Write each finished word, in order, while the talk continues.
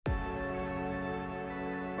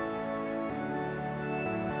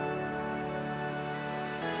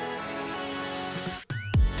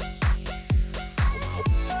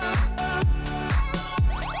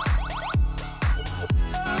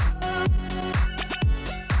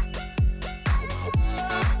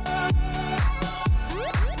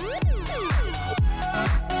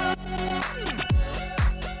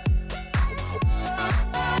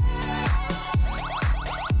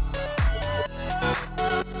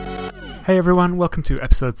Hey everyone, welcome to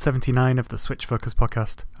episode 79 of the Switch Focus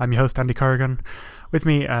podcast. I'm your host Andy Corrigan. With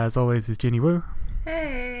me, as always, is Jeannie Wu.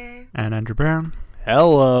 Hey. And Andrew Brown.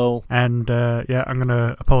 Hello. And I'm going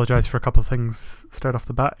to apologise for a couple of things straight off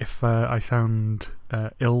the bat. If I sound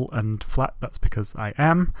ill and flat, that's because I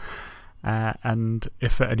am. And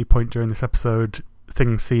if at any point during this episode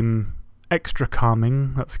things seem extra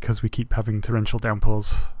calming, that's because we keep having torrential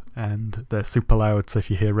downpours and they're super loud, so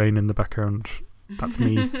if you hear rain in the background, that's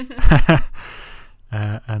me.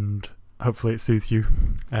 And hopefully it soothes you.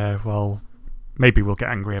 Well, maybe we'll get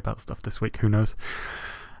angry about stuff this week, who knows.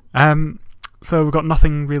 So we've got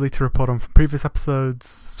nothing really to report on from previous episodes.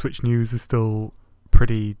 Switch news is still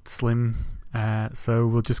pretty slim, so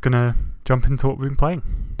we're just going to jump into what we've been playing.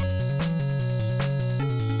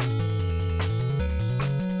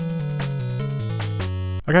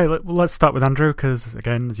 Okay, let's start with Andrew, because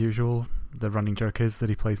again, as usual, the running joke is that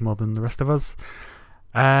he plays more than the rest of us.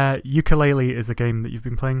 Yooka-Laylee is a game that you've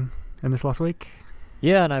been playing in this last week.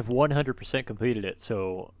 Yeah, and I've 100% completed it,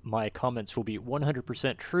 so my comments will be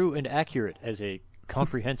 100% true and accurate as a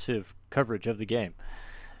comprehensive coverage of the game.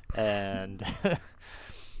 And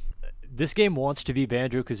this game wants to be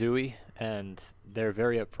Banjo-Kazooie, and they're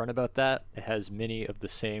very upfront about that. It has many of the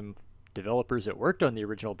same developers that worked on the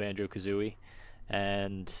original Banjo-Kazooie,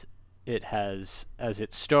 and it has as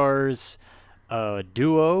its stars a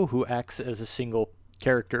duo who acts as a single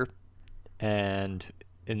character, and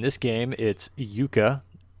in this game it's Yooka,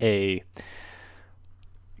 a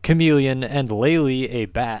chameleon, and Laylee, a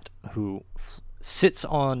bat, who sits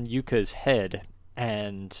on Yuka's head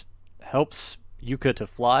and helps Yooka to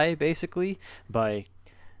fly, basically, by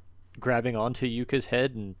grabbing onto Yuka's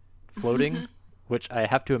head and floating, which I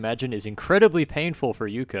have to imagine is incredibly painful for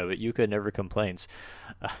Yooka, but Yooka never complains.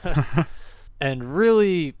 And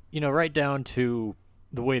really, right down to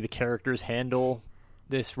the way the characters handle,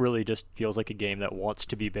 this really just feels like a game that wants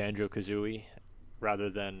to be Banjo-Kazooie rather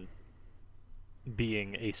than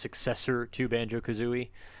being a successor to Banjo-Kazooie.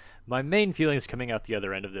 My main feelings coming out the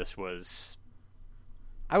other end of this was,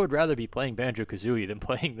 I would rather be playing Banjo-Kazooie than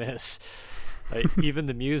playing this. Even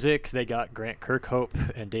the music, they got Grant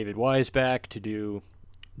Kirkhope and David Wise back to do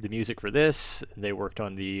the music for this. They worked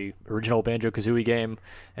on the original Banjo-Kazooie game,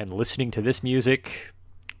 and listening to this music,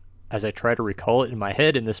 as I try to recall it in my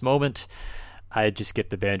head in this moment, I just get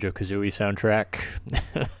the Banjo-Kazooie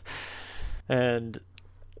soundtrack. And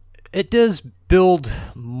it does build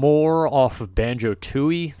more off of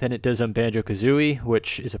Banjo-Tooie than it does on Banjo-Kazooie,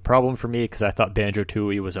 which is a problem for me because I thought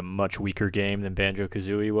Banjo-Tooie was a much weaker game than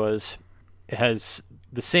Banjo-Kazooie was. It has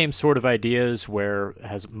the same sort of ideas where it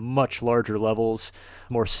has much larger levels,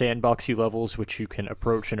 more sandboxy levels, which you can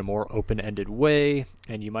approach in a more open-ended way,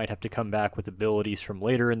 and you might have to come back with abilities from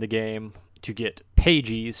later in the game to get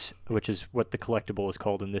pages, which is what the collectible is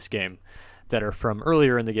called in this game, that are from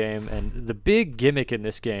earlier in the game. And the big gimmick in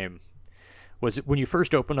this game was when you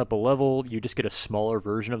first open up a level, you just get a smaller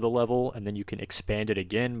version of the level, and then you can expand it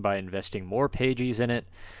again by investing more pages in it.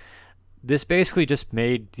 This basically just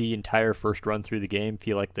made the entire first run through the game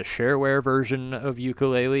feel like the shareware version of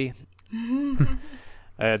Yooka-Laylee.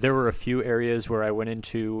 There were a few areas where I went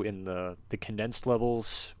into in the condensed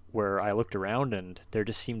levels where I looked around and there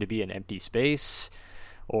just seemed to be an empty space,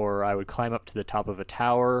 or I would climb up to the top of a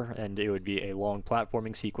tower and it would be a long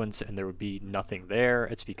platforming sequence and there would be nothing there.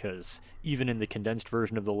 It's because even in the condensed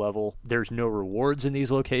version of the level, there's no rewards in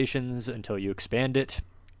these locations until you expand it.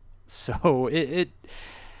 So it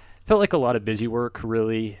felt like a lot of busy work,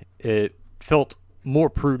 really. It felt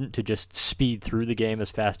more prudent to just speed through the game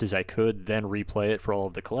as fast as I could, then replay it for all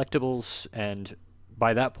of the collectibles, and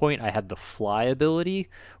by that point I had the fly ability,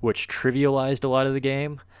 which trivialized a lot of the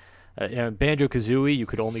game. In Banjo-Kazooie, you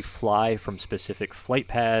could only fly from specific flight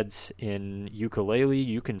pads. In Yooka-Laylee,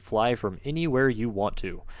 you can fly from anywhere you want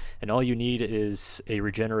to, and all you need is a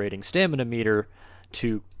regenerating stamina meter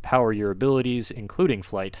to power your abilities, including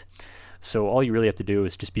flight. So all you really have to do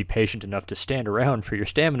is just be patient enough to stand around for your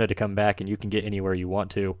stamina to come back, and you can get anywhere you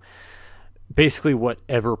want to. Basically,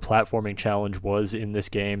 whatever platforming challenge was in this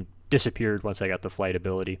game disappeared once I got the flight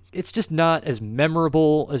ability. It's just not as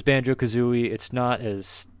memorable as Banjo-Kazooie. It's not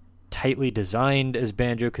as tightly designed as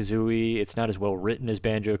Banjo-Kazooie. It's not as well written as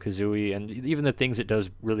Banjo-Kazooie. And even the things it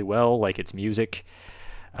does really well, like its music,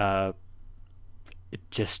 it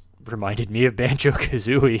just reminded me of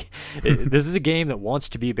Banjo-Kazooie. This is a game that wants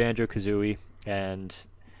to be Banjo-Kazooie and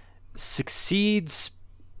succeeds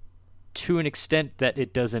to an extent that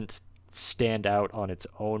it doesn't stand out on its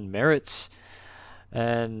own merits.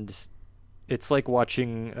 And it's like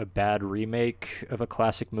watching a bad remake of a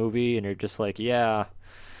classic movie and you're just like, yeah,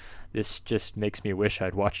 This just makes me wish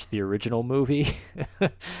I'd watched the original movie.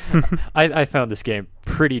 I found this game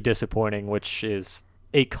pretty disappointing, which is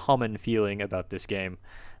a common feeling about this game.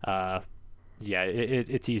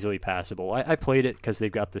 It's easily passable. I played it because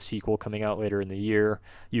they've got the sequel coming out later in the year,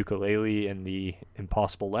 Yooka-Laylee and the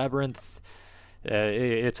Impossible Labyrinth.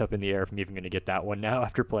 It's up in the air if I'm even going to get that one now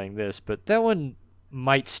after playing this, but that one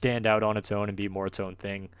might stand out on its own and be more its own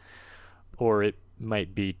thing, or it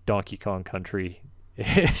might be Donkey Kong Country.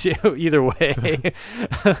 Either way,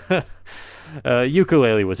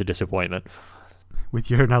 Yooka-Laylee was a disappointment. With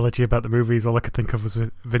your analogy about the movies, all I could think of was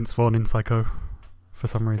Vince Vaughn in Psycho, for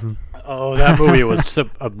some reason. Oh, that movie was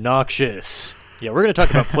obnoxious. Yeah, we're going to talk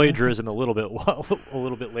about plagiarism a little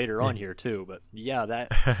bit later on here too. But yeah,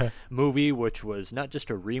 that movie, which was not just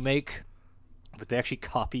a remake, but they actually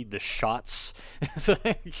copied the shots.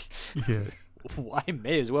 Yeah. I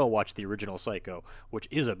may as well watch the original Psycho, which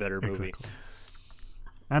is a better movie. Exactly.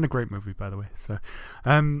 And a great movie, by the way.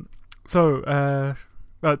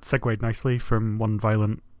 That segued nicely from one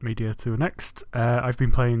violent media to the next. I've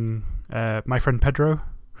been playing My Friend Pedro,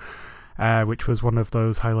 which was one of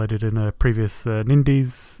those highlighted in a previous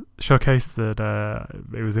Nindies showcase that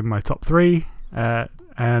it was in my top 3.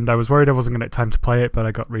 And I was worried I wasn't going to get time to play it, but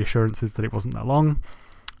I got reassurances that it wasn't that long.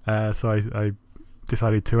 So I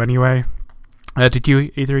decided to anyway. Did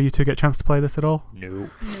either of you two get a chance to play this at all? No.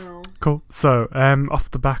 Cool. So, off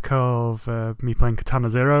the back of me playing Katana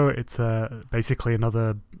Zero, it's basically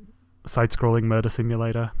another side-scrolling murder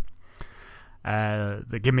simulator.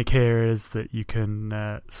 The gimmick here is that you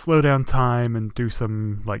can slow down time and do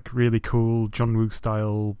some like really cool John Woo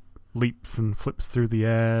style leaps and flips through the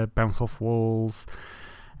air, bounce off walls,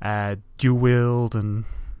 dual wield and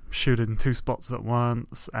shoot in 2 spots at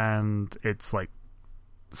once, and it's like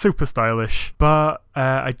super stylish, but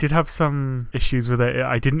I did have some issues with it.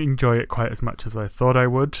 I didn't enjoy it quite as much as I thought I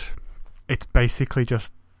would. It's basically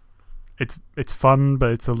just it's fun,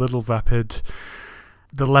 but it's a little vapid.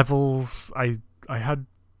 The levels, I had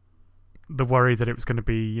the worry that it was going to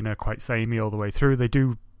be, quite samey all the way through. They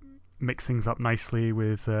do mix things up nicely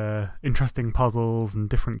with interesting puzzles and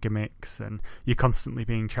different gimmicks, and you're constantly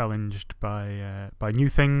being challenged by new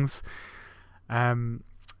things.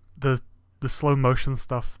 The slow motion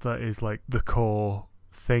stuff that is like the core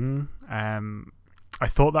thing, I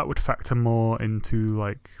thought that would factor more into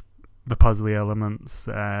like the puzzly elements,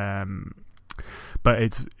 but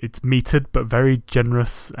it's metered but very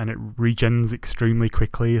generous, and it regens extremely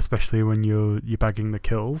quickly, especially when you're bagging the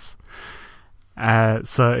kills.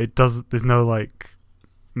 So it does. There's no like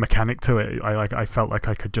mechanic to it. I felt like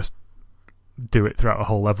I could just do it throughout a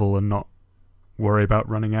whole level and not worry about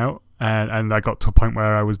running out. And I got to a point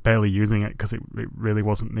where I was barely using it because it really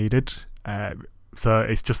wasn't needed. So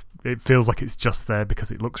it feels like it's just there because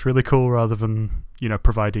it looks really cool rather than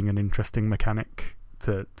providing an interesting mechanic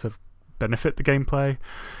to benefit the gameplay.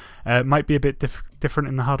 It might be a bit different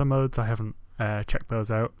in the harder modes. I haven't checked those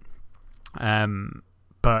out.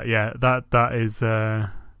 But yeah, that is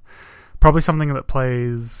probably something that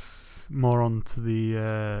plays more onto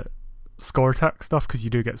the score attack stuff, because you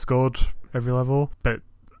do get scored every level, but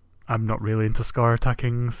I'm not really into score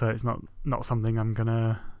attacking, so it's not something I'm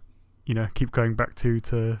gonna keep going back to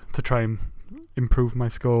try and improve my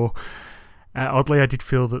score. Oddly, I did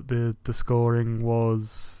feel that the scoring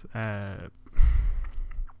was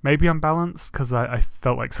maybe unbalanced, because I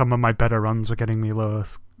felt like some of my better runs were getting me lower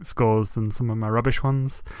scores than some of my rubbish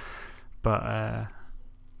ones. But I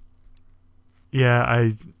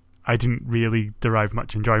didn't really derive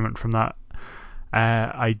much enjoyment from that.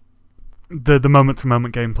 The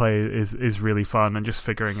moment-to-moment gameplay is really fun, and just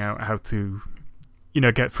figuring out how to,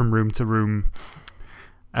 get from room to room.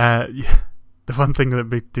 The fun thing that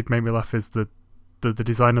did make me laugh is the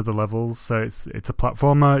design of the levels. So it's a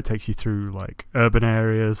platformer. It takes you through like urban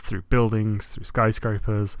areas, through buildings, through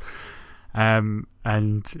skyscrapers, and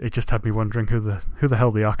it just had me wondering who the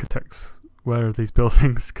hell the architects were of these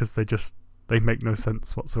buildings, because they make no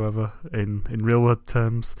sense whatsoever in real world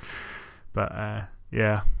terms. But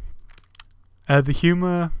yeah. The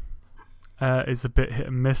humour is a bit hit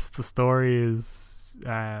and miss. The story is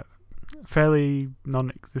fairly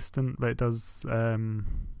non-existent, but it does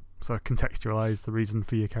sort of contextualise the reason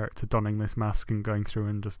for your character donning this mask and going through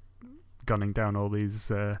and just gunning down all these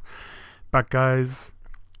bad guys.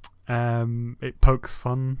 It pokes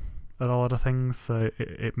fun at a lot of things, so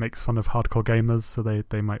it makes fun of hardcore gamers, so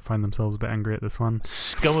they might find themselves a bit angry at this one.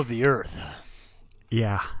 Scum of the earth.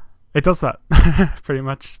 Yeah. It does that, pretty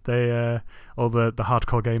much. They all the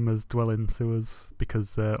hardcore gamers dwell in sewers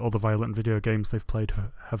because all the violent video games they've played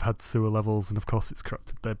have had sewer levels, and of course it's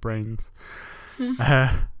corrupted their brains.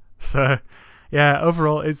 So, Yeah,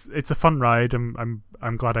 overall, it's a fun ride. I'm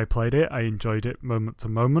glad I played it. I enjoyed it moment to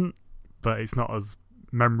moment, but it's not as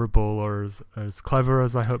memorable or as clever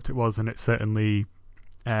as I hoped it was, and it's certainly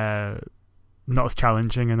not as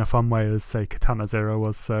challenging in a fun way as, say, Katana Zero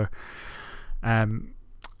was. So,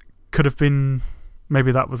 could have been,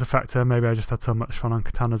 maybe that was a factor. Maybe I just had so much fun on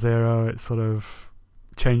Katana Zero, it sort of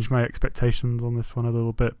changed my expectations on this one a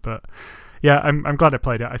little bit. But yeah, I'm glad I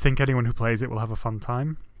played it. I think anyone who plays it will have a fun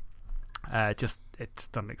time. Just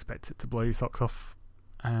don't expect it to blow your socks off.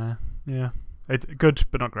 Yeah, it's good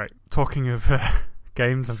but not great. Talking of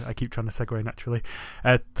games, I keep trying to segue naturally.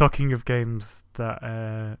 Talking of games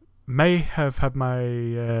that may have had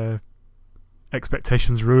my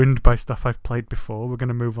expectations ruined by stuff I've played before, we're going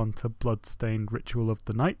to move on to Bloodstained Ritual of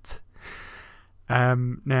the Night.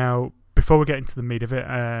 Now, before we get into the meat of it,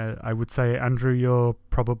 I would say, Andrew, you're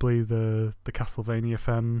probably the Castlevania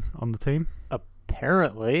fan on the team.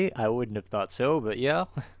 Apparently, I wouldn't have thought so, but yeah.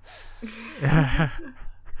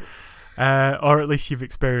 Or at least you've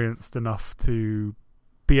experienced enough to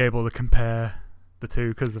be able to compare the two,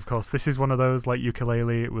 because of course this is one of those, like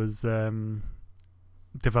Yooka-Laylee, it was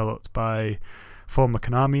developed by former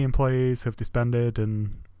Konami employees who have disbanded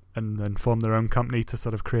and then formed their own company to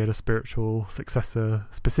sort of create a spiritual successor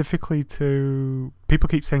specifically to, people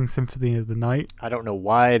keep saying, Symphony of the Night. I don't know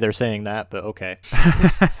why they're saying that, but okay.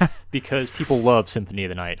 Because people love Symphony of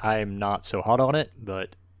the Night. I'm not so hot on it,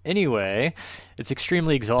 but anyway, it's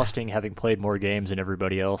extremely exhausting having played more games than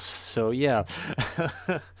everybody else. So yeah.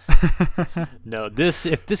 No,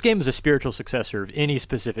 if this game is a spiritual successor of any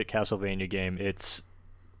specific Castlevania game, it's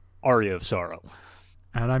Aria of Sorrow.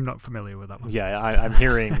 And I'm not familiar with that one. Yeah, I'm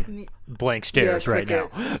hearing blank stares right now.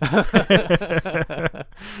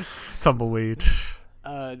 Tumbleweed.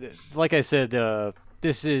 Like I said,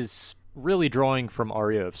 this is really drawing from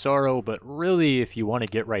Aria of Sorrow, but really, if you want to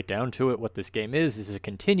get right down to it, what this game is a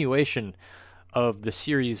continuation of the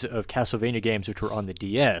series of Castlevania games which were on the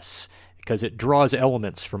DS, because it draws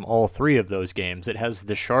elements from all three of those games. It has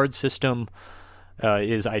the shard system,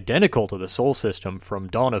 is identical to the soul system from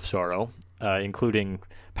Dawn of Sorrow, including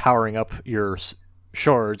powering up your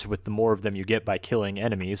shards with the more of them you get by killing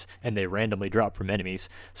enemies, and they randomly drop from enemies,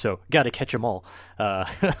 so gotta catch them all.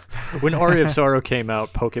 When Aria of Sorrow came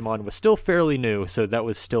out, Pokemon was still fairly new, so that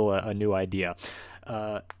was still a new idea.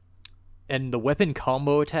 And the weapon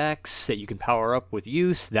combo attacks that you can power up with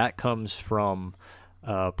use, that comes from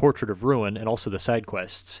Portrait of Ruin and also the side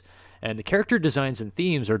quests. And the character designs and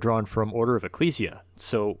themes are drawn from Order of Ecclesia.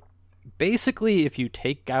 So basically, if you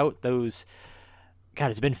take out those, God,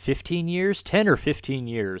 it's been 10 or 15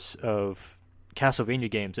 years of Castlevania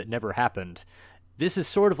games that never happened. This is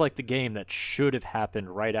sort of like the game that should have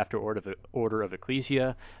happened right after Order of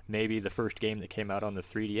Ecclesia, maybe the first game that came out on the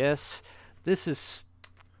 3DS. This is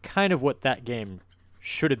kind of what that game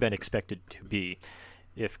should have been expected to be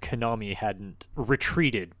if Konami hadn't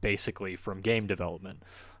retreated, basically, from game development.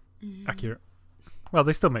 Accurate. Well,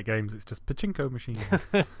 they still make games, it's just pachinko machines.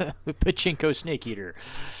 Pachinko Snake Eater.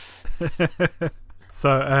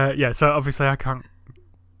 So obviously I can't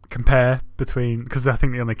compare between, because I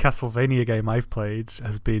think the only Castlevania game I've played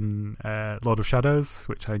has been Lord of Shadows,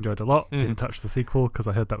 which I enjoyed a lot. Didn't touch the sequel because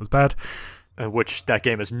I heard that was bad. Which that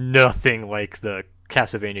game is nothing like the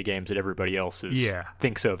Castlevania games that everybody else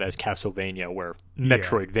thinks of as Castlevania, where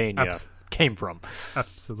Metroidvania came from.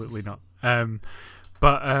 Absolutely not.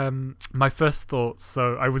 But my first thoughts,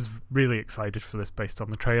 so I was really excited for this based on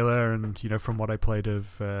the trailer and, from what I played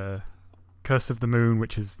of Curse of the Moon,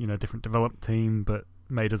 which is, a different development team, but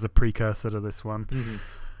made as a precursor to this one. Mm-hmm.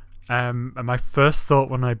 And my first thought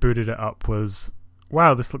when I booted it up was,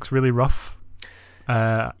 wow, this looks really rough.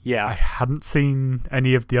 I hadn't seen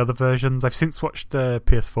any of the other versions. I've since watched the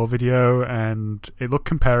PS4 video and it looked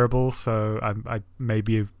comparable, so I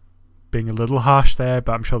maybe being a little harsh there,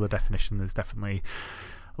 but I'm sure the definition is definitely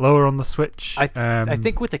lower on the Switch. I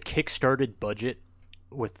think with the Kickstarted budget,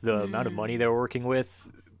 with the amount of money they were working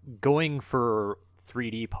with, going for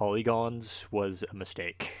 3D polygons was a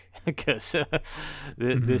mistake. Because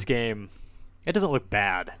this game, it doesn't look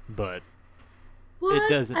bad, but it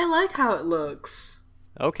doesn't. I like how it looks.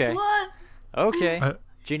 Okay. What? Okay.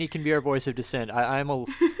 Ginny can be our voice of dissent.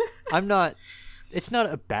 I'm not. It's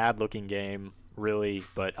not a bad looking game, really,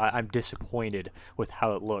 but I'm disappointed with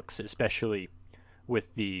how it looks, especially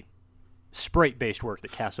with the sprite-based work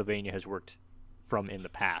that Castlevania has worked from in the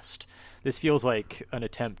past. This feels like an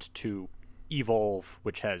attempt to evolve,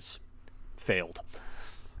 which has failed.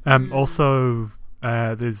 Also,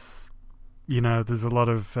 there's a lot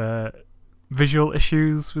of visual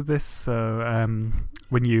issues with this. So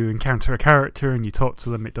when you encounter a character and you talk to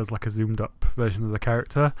them, it does like a zoomed up version of the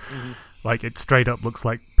character. Like, it straight up looks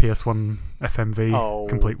like PS1 FMV, Oh,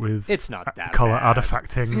 complete with it's not that color bad.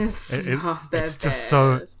 artifacting. It's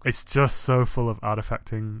It's just so full of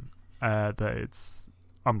artifacting that it's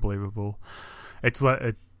unbelievable. It's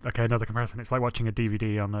like okay, another comparison. It's like watching a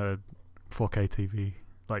DVD on a 4K TV.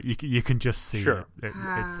 Like you can just see Sure. it's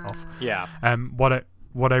off. Yeah.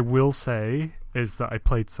 What I will say is that I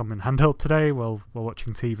played some in handheld today while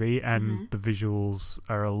watching TV, and the visuals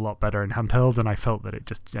are a lot better in handheld, and I felt that it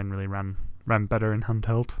just generally ran better in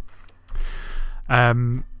handheld.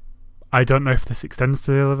 I don't know if this extends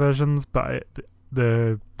to the other versions, but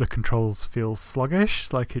the controls feel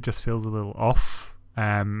sluggish, like it just feels a little off,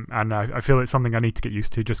 and I feel it's something I need to get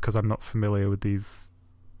used to just because I'm not familiar with these,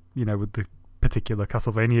 with the particular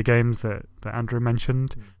Castlevania games that Andrew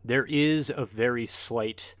mentioned. There is a very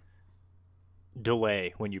slight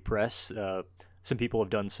delay when you press. Some people have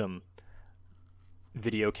done some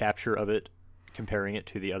video capture of it, comparing it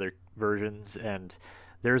to the other versions, and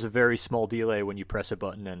there's a very small delay when you press a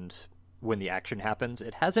button and when the action happens.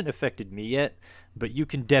 It hasn't affected me yet, but you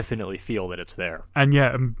can definitely feel that it's there. And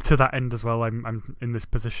yeah, to that end as well, I'm in this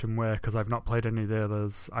position where, because I've not played any of the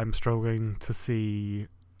others, I'm struggling to see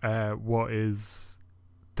what is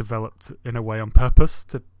developed in a way on purpose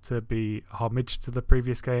to be homage to the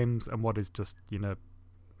previous games, and what is just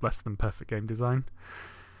less than perfect game design.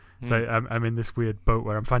 So I'm in this weird boat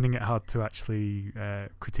where I'm finding it hard to actually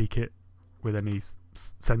critique it with any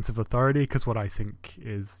sense of authority, because what I think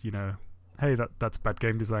is hey, that's bad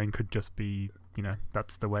game design could just be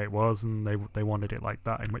that's the way it was and they wanted it like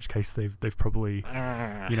that, in which case they've probably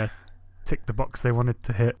ticked the box they wanted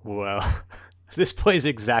to hit. Well, this plays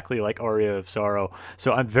exactly like Aria of Sorrow,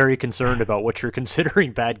 so I'm very concerned about what you're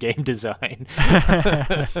considering bad game design.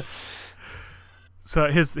 So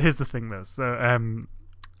here's the thing though. So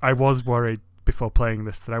I was worried before playing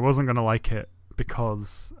this that I wasn't going to like it,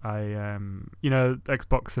 because I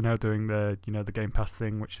Xbox are now doing the the Game Pass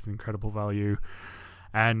thing, which is incredible value,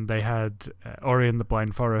 and they had Ori and the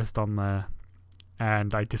Blind Forest on there,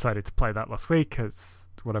 and I decided to play that last week. It's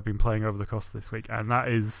what I've been playing over the course of this week, and that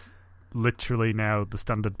is literally now the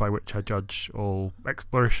standard by which I judge all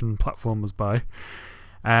exploration platformers by.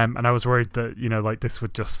 And I was worried that like this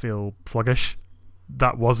would just feel sluggish.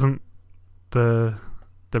 That wasn't the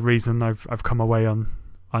reason I've come away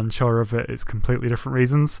unsure of it. It's completely different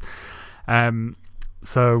reasons.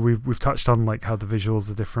 So we've touched on like how the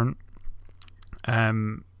visuals are different.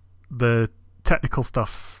 The technical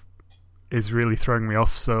stuff is really throwing me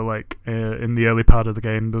off. So like in the early part of the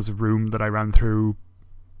game, there was a room that I ran through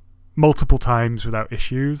multiple times without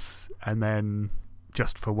issues, and then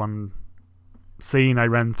just for one scene I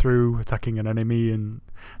ran through attacking an enemy, and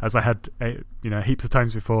as I had heaps of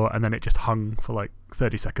times before, and then it just hung for like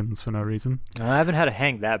 30 seconds for no reason. I haven't had a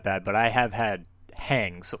hang that bad, but I have had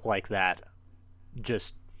hangs like that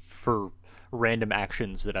just for random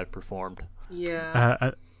actions that I've performed.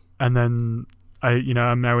 Yeah. And then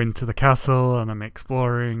I'm now into the castle and I'm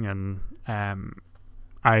exploring, and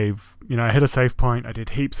I hit a save point. I did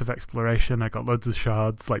heaps of exploration. I got loads of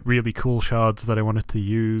shards, like really cool shards that I wanted to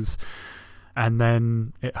use, and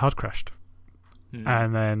then it hard crashed.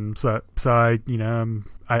 And then so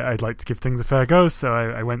I'd like to give things a fair go, so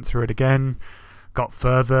I went through it again, got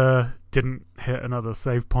further, didn't hit another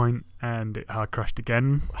save point, and it hard crashed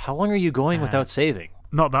again. How long are you going without saving?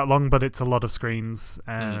 Not that long, but it's a lot of screens,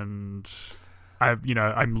 and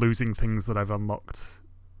I'm losing things that I've unlocked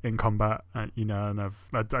in combat, and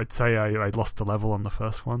I'd say I lost a level on the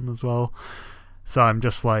first one as well. So I'm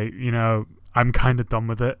just like, I'm kind of done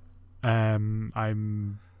with it.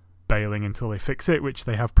 I'm bailing until they fix it, which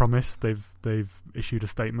they have promised. They've issued a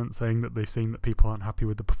statement saying that they've seen that people aren't happy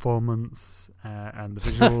with the performance and the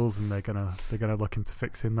visuals, and they're gonna look into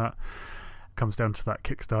fixing that. Comes down to that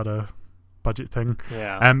Kickstarter budget thing.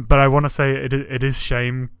 Yeah. But I want to say it is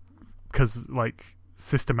shame, because like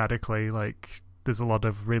systematically, like there's a lot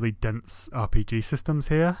of really dense RPG systems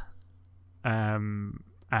here,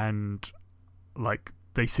 and like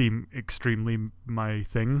they seem extremely my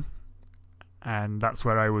thing, and that's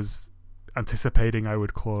where I was anticipating I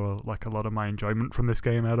would claw like a lot of my enjoyment from this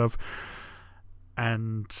game out of.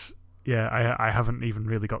 And yeah, I haven't even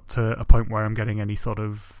really got to a point where I'm getting any sort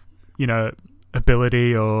of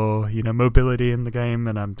ability or mobility in the game,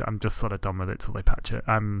 and I'm just sort of done with it till they patch it.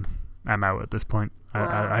 I'm out at this point.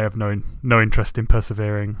 Wow. I have no interest in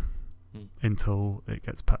persevering until it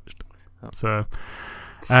gets patched. Oh. So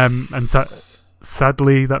and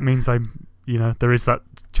sadly that means there is that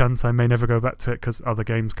chance I may never go back to it, because other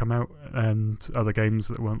games come out and other games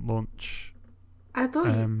that won't launch. I thought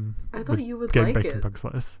you would game like breaking it bugs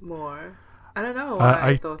like this. more. I don't know why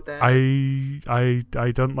I thought that.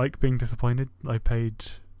 I don't like being disappointed. I paid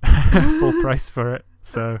full price for it,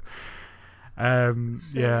 so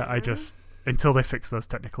yeah. I just, until they fix those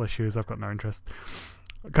technical issues, I've got no interest.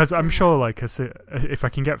 Because I'm sure, like, if I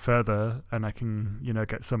can get further and I can,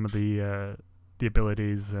 get some of the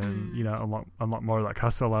abilities and unlock more of that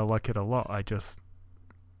castle, I like it a lot. I just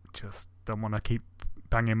don't want to keep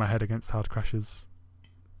banging my head against hard crashes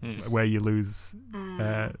where you lose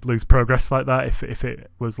progress like that. If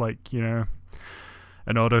it was like an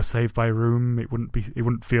auto save by room, it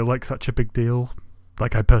wouldn't feel like such a big deal.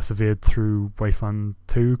 Like, I persevered through Wasteland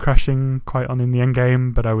 2 crashing quite on in the end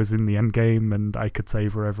game, but I was in the end game and I could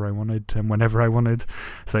save wherever I wanted and whenever I wanted,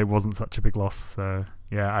 so it wasn't such a big loss. So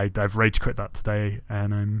yeah, I've rage quit that today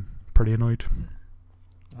and I'm pretty annoyed.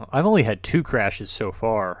 I've only had 2 crashes so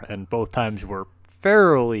far, and both times were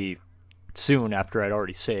fairly soon after I'd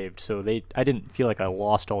already saved, so I didn't feel like I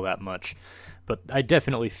lost all that much. But I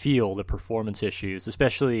definitely feel the performance issues,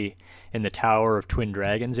 especially in the Tower of Twin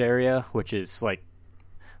Dragons area, which is like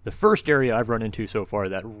the first area I've run into so far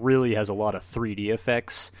that really has a lot of 3D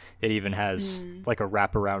effects. It even has like a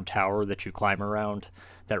wraparound tower that you climb around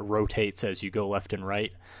that rotates as you go left and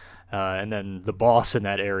right. And then the boss in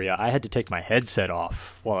that area, I had to take my headset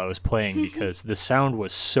off while I was playing because the sound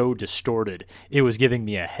was so distorted, it was giving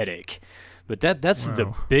me a headache. But that's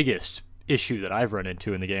the biggest issue that I've run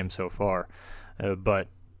into in the game so far. But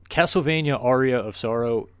Castlevania Aria of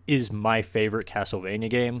Sorrow is my favorite Castlevania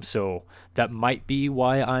game, so that might be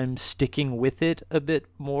why I'm sticking with it a bit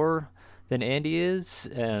more than Andy is,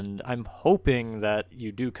 and I'm hoping that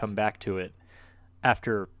you do come back to it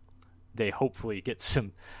after they hopefully get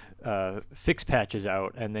some fix patches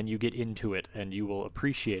out, and then you get into it and you will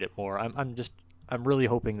appreciate it more. I'm really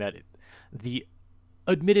hoping that the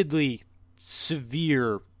admittedly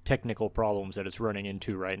severe technical problems that it's running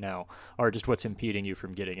into right now are just what's impeding you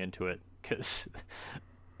from getting into it, because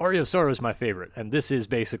Aria of Sorrow is my favorite, and this is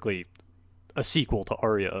basically a sequel to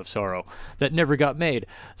Aria of Sorrow that never got made,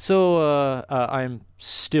 so I'm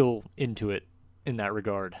still into it in that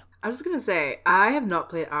regard. I was just gonna say, I have not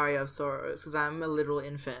played Aria of Sorrows because I'm a literal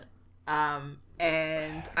infant,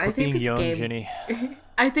 and I think this young, game Jenny.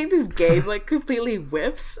 I think this game like completely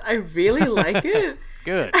whips. I really like it.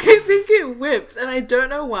 Good. I think it whips, and I don't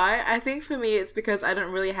know why. I think for me it's because I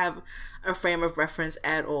don't really have a frame of reference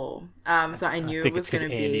at all. So I knew it was going to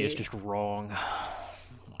be... Andy is just wrong.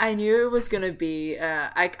 I knew it was going to be...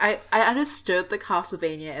 I understood the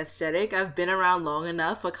Castlevania aesthetic. I've been around long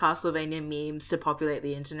enough for Castlevania memes to populate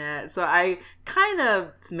the internet, so I kind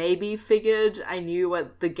of maybe figured I knew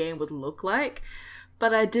what the game would look like,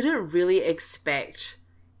 but I didn't really expect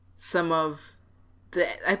some of...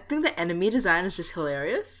 I think the enemy design is just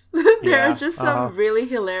hilarious. There are just some really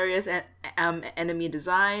hilarious enemy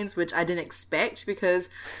designs, which I didn't expect, because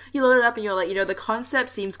you load it up and you're like, the concept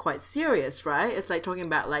seems quite serious, right? It's like talking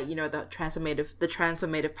about like, the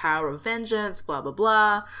transformative power of vengeance, blah, blah,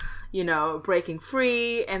 blah, breaking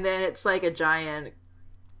free. And then it's like a giant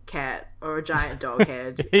cat or a giant dog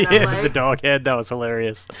head. Yeah, like, the dog head, that was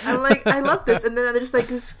hilarious. I'm like, I love this. And then there's just like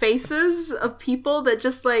these faces of people that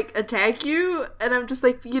just like attack you, and I'm just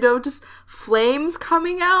like, just flames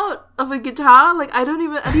coming out of a guitar. Like I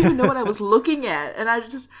didn't even know what I was looking at, and I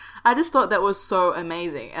just thought that was so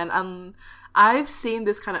amazing. And I've seen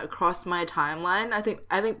this kind of across my timeline. I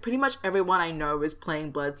think pretty much everyone I know is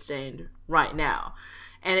playing Bloodstained right now.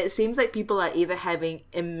 And it seems like people are either having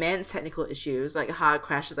immense technical issues, like hard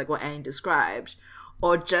crashes, like what Annie described,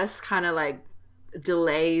 or just kind of like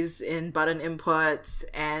delays in button inputs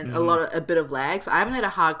and a bit of lag. So I haven't had a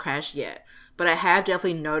hard crash yet, but I have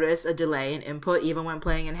definitely noticed a delay in input even when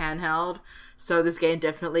playing in handheld. So this game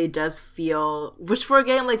definitely does feel, which for a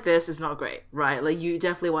game like this is not great, right? Like you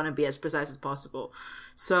definitely want to be as precise as possible.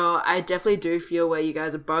 So I definitely do feel where you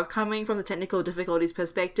guys are both coming from the technical difficulties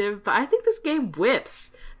perspective, but I think this game whips.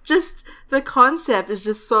 Just the concept is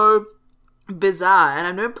just so bizarre, and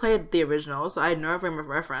I've never played the original, so I had no frame of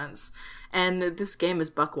reference. And this game is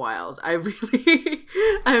buck wild. I'm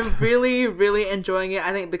really, really enjoying it.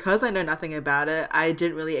 I think because I know nothing about it, I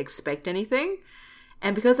didn't really expect anything.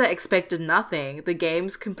 And because I expected nothing, the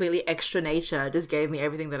game's completely extra nature just gave me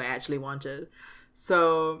everything that I actually wanted.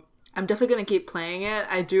 So I'm definitely going to keep playing it.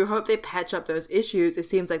 I do hope they patch up those issues. It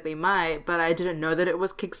seems like they might, but I didn't know that it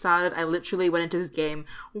was kickstarted. I literally went into this game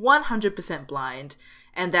 100% blind,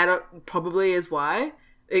 and that probably is why.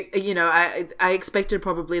 I expected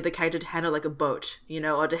probably the character to handle like a boat,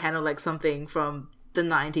 or to handle like something from the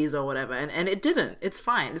 90s or whatever, and it didn't. It's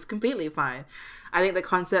fine. It's completely fine. I think the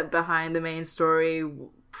concept behind the main story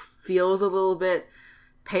feels a little bit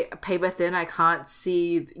paper thin. I can't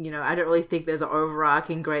see, I don't really think there's an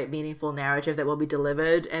overarching, great, meaningful narrative that will be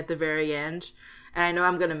delivered at the very end. And I know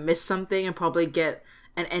I'm going to miss something and probably get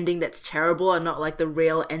an ending that's terrible and not like the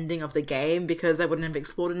real ending of the game because I wouldn't have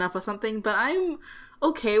explored enough or something. But I'm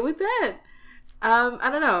okay with that. I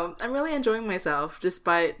don't know. I'm really enjoying myself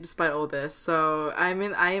despite all this. So I'm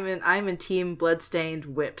in team bloodstained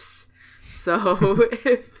whips. So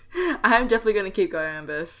I'm definitely going to keep going on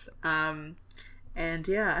this. And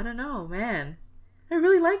yeah, I don't know, man. I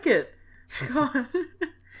really like it. God.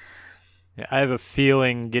 Yeah, I have a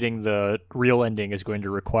feeling getting the real ending is going to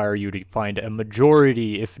require you to find a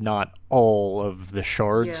majority, if not all, of the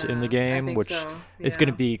shards in the game, which is going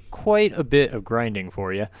to be quite a bit of grinding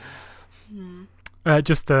for you. I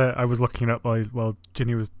was looking up while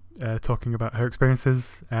Ginny was talking about her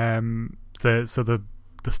experiences. The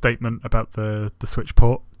statement about the Switch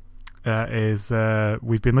port is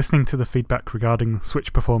we've been listening to the feedback regarding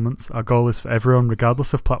Switch performance. Our goal is for everyone,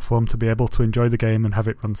 regardless of platform, to be able to enjoy the game and have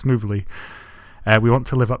it run smoothly. We want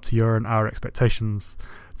to live up to your and our expectations.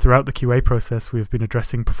 Throughout the QA process, we have been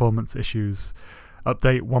addressing performance issues.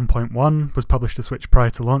 Update 1.1 was published to Switch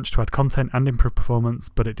prior to launch to add content and improve performance,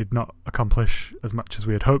 but it did not accomplish as much as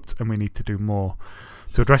we had hoped, and we need to do more.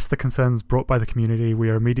 To address the concerns brought by the community, we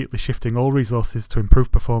are immediately shifting all resources to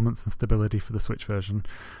improve performance and stability for the Switch version.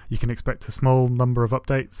 You can expect a small number of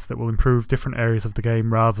updates that will improve different areas of the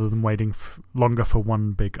game rather than waiting longer for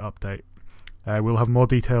one big update. We'll have more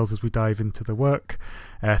details as we dive into the work.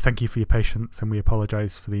 Thank you for your patience, and we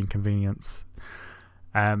apologise for the inconvenience.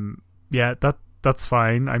 That's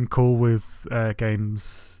fine. I'm cool with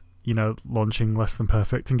games, launching less than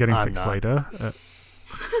perfect and getting fixed later.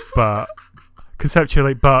 But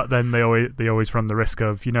conceptually, then they always run the risk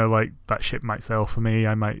of, that ship might sell for me.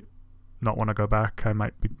 I might not want to go back. I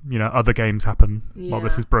might be, other games happen while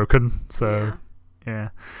this is broken. So, yeah.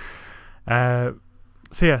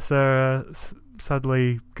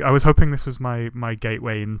 Sadly, I was hoping this was my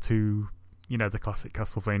gateway into, the classic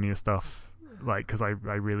Castlevania stuff, because I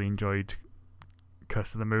really enjoyed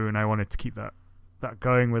Curse of the Moon. I wanted to keep that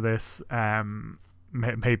going with this.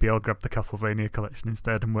 Maybe I'll grab the Castlevania collection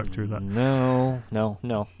instead and work through that. No.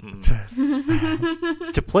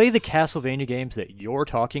 To play the Castlevania games that you're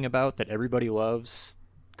talking about, that everybody loves,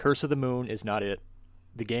 Curse of the Moon is not it.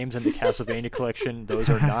 The games in the Castlevania collection, those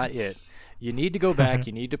are not it. You need to go back,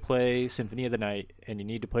 you need to play Symphony of the Night, and you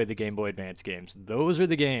need to play the Game Boy Advance games. Those are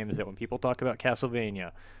the games that when people talk about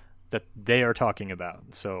Castlevania, that they are talking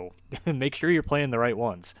about. So make sure you're playing the right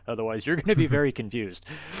ones. Otherwise, you're going to be very confused.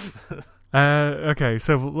 Okay,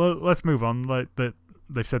 so let's move on.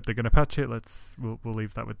 They've said they're going to patch it. We'll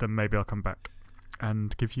leave that with them. Maybe I'll come back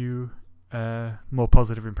and give you more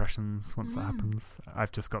positive impressions once that happens.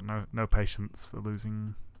 I've just got no patience for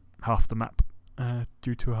losing half the map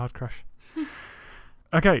due to a hard crash.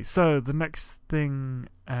 Okay, so the next thing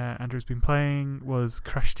Andrew's been playing was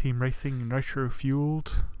Crash Team Racing Nitro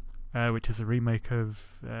Fueled, which is a remake of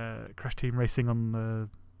Crash Team Racing on the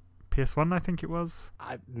PS1, I think it was.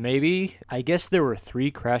 Maybe. I guess there were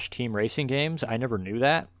 3 Crash Team Racing games. I never knew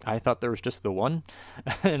that. I thought there was just the one.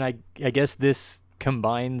 And I guess this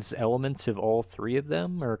combines elements of all 3 of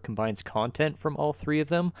them, or combines content from all 3 of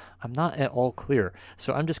them. I'm not at all clear.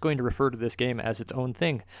 So I'm just going to refer to this game as its own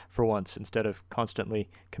thing for once, instead of constantly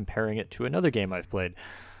comparing it to another game I've played.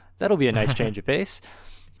 That'll be a nice change of pace.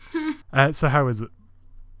 So how is it?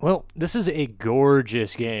 Well, this is a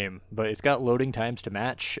gorgeous game, but it's got loading times to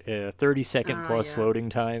match, 30-second plus loading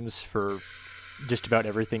times for just about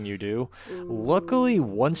everything you do. Ooh. Luckily,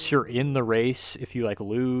 once you're in the race, if you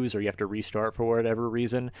lose or you have to restart for whatever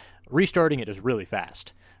reason, restarting it is really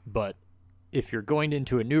fast. But if you're going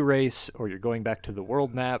into a new race or you're going back to the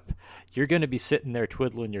world map, you're going to be sitting there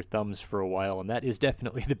twiddling your thumbs for a while, and that is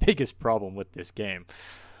definitely the biggest problem with this game.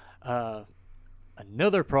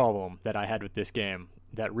 Another problem that I had with this game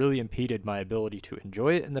that really impeded my ability to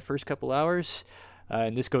enjoy it in the first couple hours,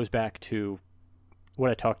 and this goes back to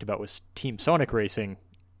what I talked about with Team Sonic Racing,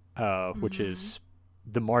 which is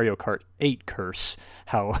the Mario Kart 8 curse,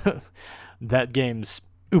 how that game's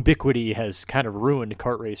ubiquity has kind of ruined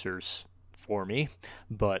kart racers for me,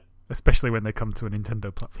 but especially when they come to a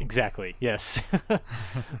Nintendo platform. Exactly, yes.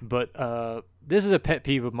 But this is a pet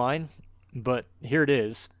peeve of mine, but here it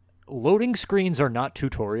is. Loading screens are not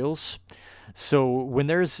tutorials. So when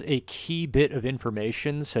there's a key bit of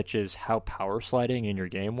information, such as how power sliding in your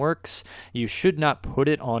game works, you should not put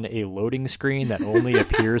it on a loading screen that only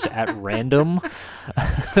appears at random.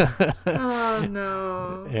 Oh,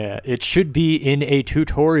 no. Yeah, it should be in a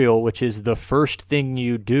tutorial, which is the first thing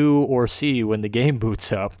you do or see when the game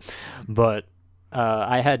boots up. But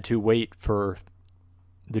I had to wait for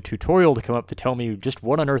the tutorial to come up to tell me just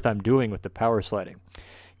what on earth I'm doing with the power sliding.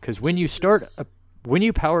 Because when you when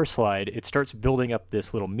you power slide, it starts building up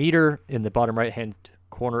this little meter in the bottom right-hand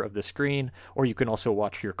corner of the screen, or you can also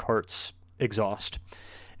watch your cart's exhaust.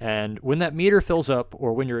 And when that meter fills up,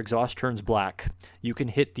 or when your exhaust turns black, you can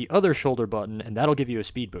hit the other shoulder button, and that'll give you a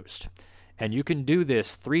speed boost. And you can do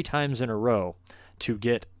this 3 times in a row to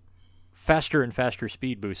get faster and faster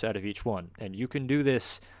speed boosts out of each one. And you can do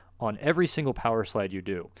this on every single power slide you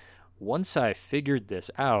do. Once I figured this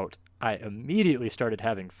out, I immediately started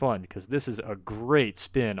having fun, because this is a great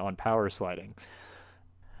spin on power sliding.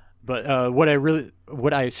 But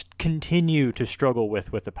what I continue to struggle with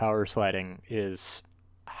the power sliding is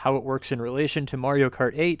how it works in relation to Mario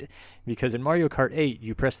Kart 8, because in Mario Kart 8,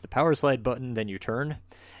 you press the power slide button, then you turn.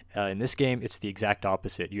 In this game, it's the exact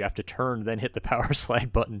opposite. You have to turn, then hit the power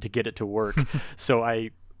slide button to get it to work. So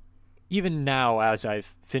even now, as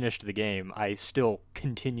I've finished the game, I still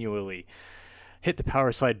continually hit the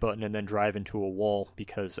power slide button and then drive into a wall,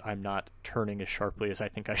 because I'm not turning as sharply as I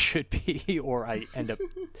think I should be, or I end up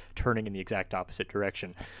turning in the exact opposite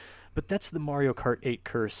direction. But that's the Mario Kart 8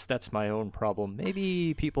 curse. That's my own problem.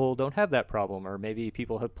 Maybe people don't have that problem, or maybe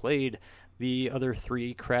people have played the other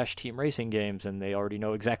 3 Crash Team Racing games and they already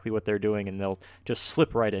know exactly what they're doing and they'll just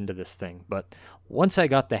slip right into this thing. But once I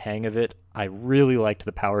got the hang of it, I really liked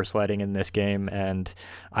the power sliding in this game, and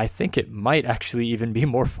I think it might actually even be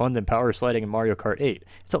more fun than power sliding in Mario Kart 8.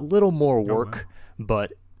 It's a little more work,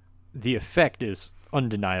 but the effect is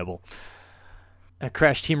undeniable.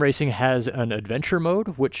 Crash Team Racing has an adventure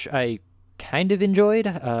mode, which I kind of enjoyed.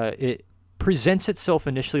 It presents itself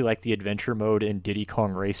initially like the adventure mode in Diddy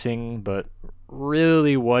Kong Racing, but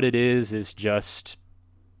really what it is just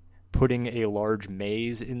putting a large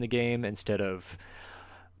maze in the game instead of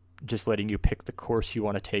just letting you pick the course you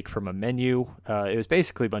want to take from a menu. It was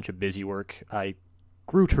basically a bunch of busy work. I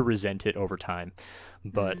grew to resent it over time,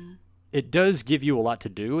 but it does give you a lot to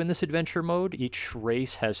do in this adventure mode. Each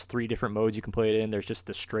race has 3 different modes you can play it in. There's just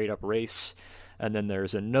the straight-up race, and then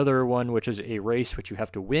there's another one, which is a race which you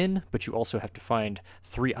have to win, but you also have to find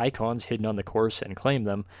 3 icons hidden on the course and claim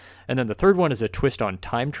them. And then the third one is a twist on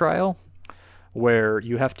time trial, where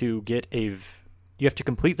you have to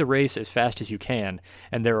complete the race as fast as you can,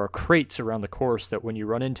 and there are crates around the course that when you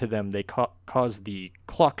run into them, they cause the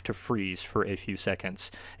clock to freeze for a few seconds,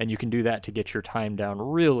 and you can do that to get your time down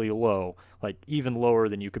really low, like even lower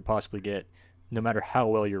than you could possibly get no matter how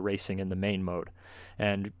well you're racing in the main mode.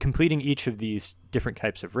 And completing each of these different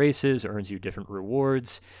types of races earns you different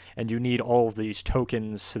rewards, and you need all of these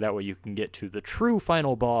tokens so that way you can get to the true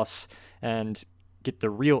final boss and get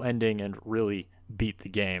the real ending and really beat the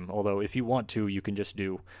game. Although if you want to, you can just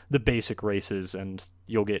do the basic races and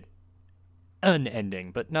you'll get an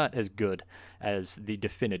ending, but not as good as the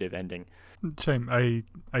definitive ending. Shame.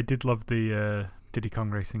 I did love the Diddy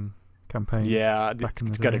Kong Racing campaign. Yeah,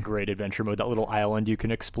 it's got a great adventure mode. That little island you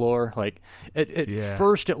can explore. Like at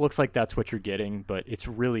first it looks like that's what you're getting, but it's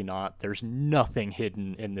really not. There's nothing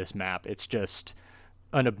hidden in this map. It's just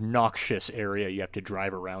an obnoxious area you have to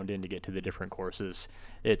drive around in to get to the different courses.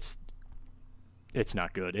 It's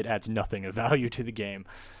not good. It adds nothing of value to the game.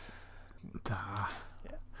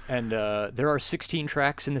 And there are 16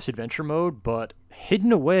 tracks in this adventure mode, but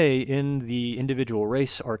hidden away in the individual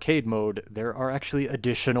race arcade mode, there are actually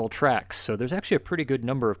additional tracks. So there's actually a pretty good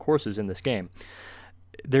number of courses in this game.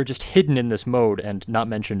 They're just hidden in this mode and not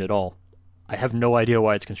mentioned at all. I have no idea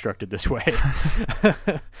why it's constructed this way.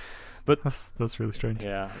 But that's really strange.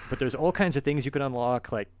 Yeah, but there's all kinds of things you can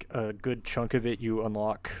unlock. Like a good chunk of it you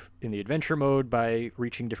unlock in the adventure mode by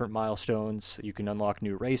reaching different milestones. You can unlock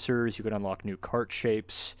new racers, you can unlock new cart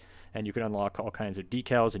shapes, and you can unlock all kinds of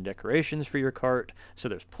decals and decorations for your cart. So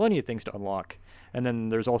there's plenty of things to unlock. And then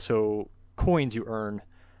there's also coins you earn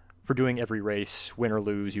for doing every race. Win or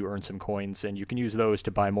lose, you earn some coins, and you can use those to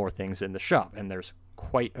buy more things in the shop. And there's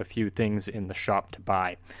quite a few things in the shop to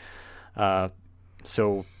buy.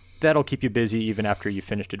 So that'll keep you busy even after you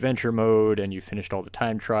finished adventure mode and you finished all the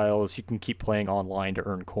time trials. You can keep playing online to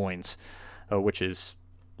earn coins, which is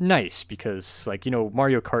nice because, like,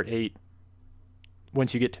 Mario Kart 8,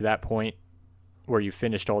 once you get to that point where you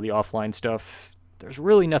finished all the offline stuff, there's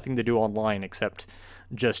really nothing to do online except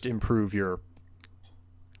just improve your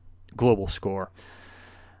global score.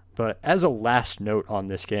 But as a last note on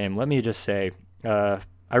this game, let me just say,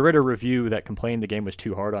 I read a review that complained the game was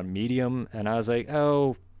too hard on medium, and I was like,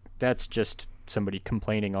 oh, that's just somebody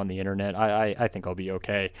complaining on the internet. I think I'll be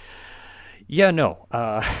okay. Yeah, no.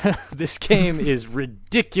 This game is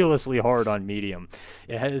ridiculously hard on medium.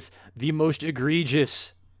 It has the most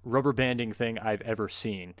egregious rubber banding thing I've ever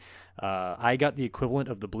seen. I got the equivalent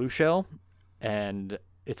of the blue shell, and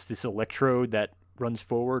it's this electrode that runs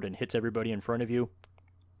forward and hits everybody in front of you,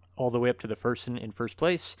 all the way up to the person in first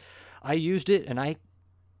place. I used it, and I,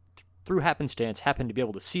 through happenstance, happened to be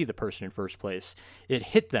able to see the person in first place. It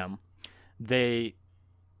hit them. They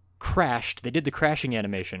crashed. They did the crashing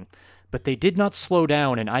animation, but they did not slow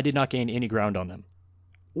down, and I did not gain any ground on them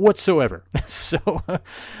whatsoever. So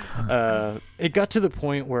it got to the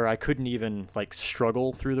point where I couldn't even like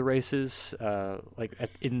struggle through the races.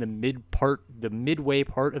 In the midway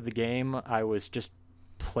part of the game, I was just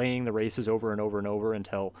playing the races over and over and over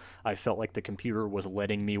until I felt like the computer was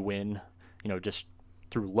letting me win, just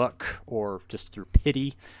through luck or just through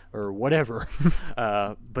pity or whatever.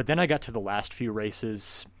 But then I got to the last few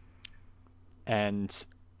races, and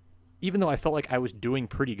even though I felt like I was doing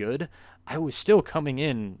pretty good, I was still coming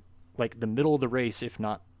in like the middle of the race, if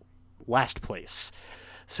not last place.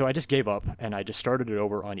 So I just gave up, and I just started it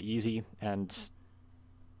over on easy. And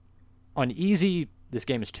on easy, this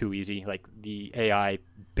game is too easy. Like, the AI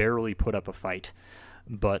barely put up a fight.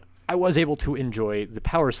 But I was able to enjoy the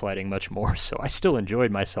power sliding much more, so I still enjoyed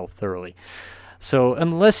myself thoroughly. So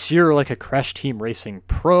unless you're like a Crash Team Racing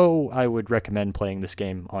pro, I would recommend playing this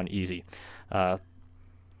game on easy.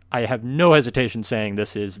 I have no hesitation saying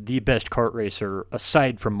this is the best kart racer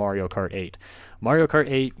aside from Mario Kart 8. Mario Kart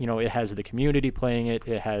 8, it has the community playing it.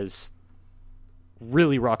 It has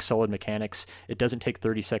really rock-solid mechanics. It doesn't take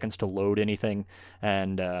 30 seconds to load anything.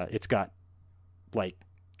 And it's got, like,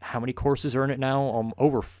 how many courses are in it now?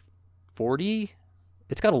 Over 40?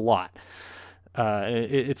 It's got a lot.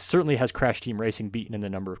 It certainly has Crash Team Racing beaten in the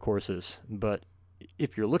number of courses. But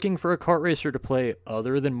if you're looking for a kart racer to play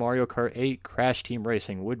other than Mario Kart 8, Crash Team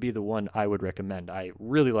Racing would be the one I would recommend. I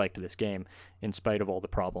really liked this game in spite of all the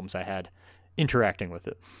problems I had interacting with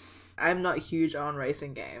it. I'm not huge on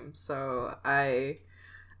racing games, so I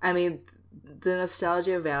mean, the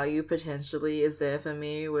nostalgia value potentially is there for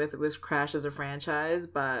me with Crash as a franchise,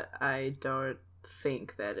 but I don't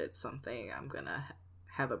think that it's something I'm gonna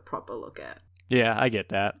have a proper look at. Yeah, I get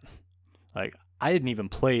that. Like, I hadn't even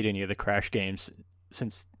played any of the Crash games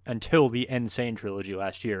until the N. Sane trilogy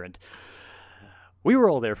last year, and we were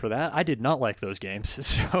all there for that. I did not like those games.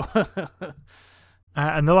 So,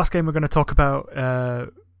 and the last game we're going to talk about,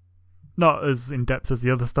 not as in depth as the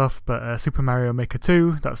other stuff, but Super Mario Maker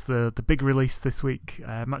 2. That's the big release this week,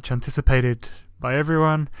 much anticipated by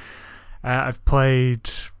everyone. I've played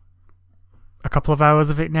a couple of hours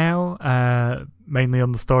of it now, mainly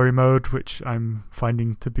on the story mode, which I'm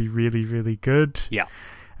finding to be really, really good. Yeah.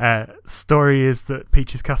 Story is that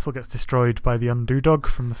Peach's castle gets destroyed by the Undo Dog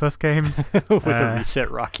from the first game. With a reset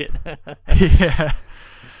rocket. Yeah.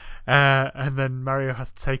 And then Mario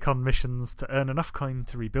has to take on missions to earn enough coin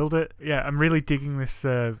to rebuild it. Yeah, I'm really digging this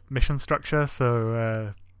mission structure.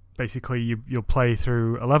 So basically you'll play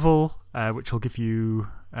through a level, which will give you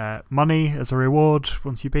money as a reward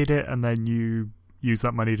once you beat it, and then you use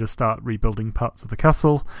that money to start rebuilding parts of the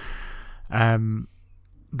castle.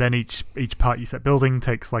 Then each part you set building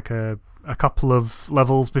takes like a couple of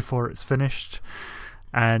levels before it's finished.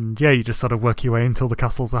 And yeah, you just sort of work your way until the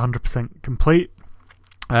castle's 100% complete.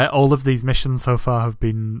 All of these missions so far have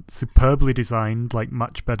been superbly designed, like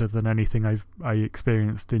much better than anything I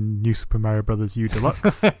experienced in New Super Mario Bros. U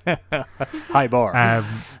Deluxe. High bar.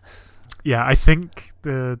 Yeah, I think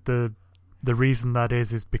the reason that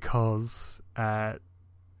is because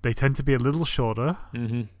they tend to be a little shorter.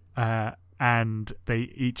 Mm-hmm. And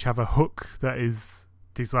they each have a hook that is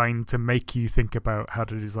designed to make you think about how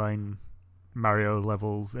to design Mario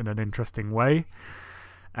levels in an interesting way.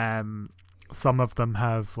 Some of them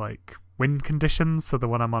have like wind conditions, so the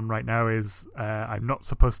one I'm on right now is I'm not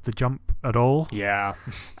supposed to jump at all. Yeah.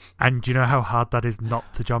 And do you know how hard that is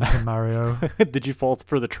not to jump in Mario? Did you fall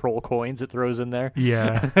for the troll coins it throws in there?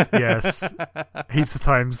 Yeah, yes. Heaps of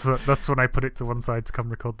times. That's when I put it to one side to come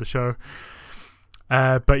record the show.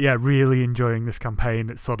 But yeah, really enjoying this campaign.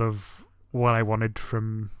 It's sort of what I wanted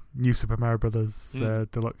from New Super Mario Bros.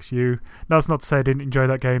 Deluxe U. That's not to say I didn't enjoy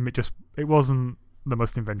that game. It wasn't the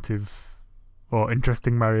most inventive or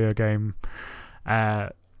interesting Mario game.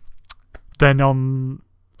 Then on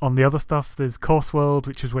the other stuff, there's Course World,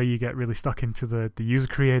 which is where you get really stuck into the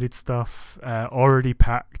user-created stuff, already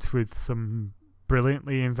packed with some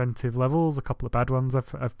brilliantly inventive levels. A couple of bad ones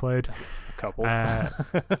I've played. A couple.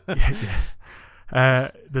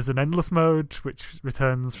 There's an endless mode which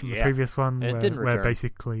returns from the previous one, where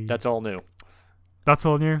basically that's all new. That's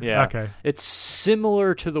all new? Yeah. Okay. It's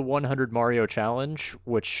similar to the 100 Mario Challenge,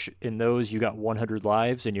 which in those you got 100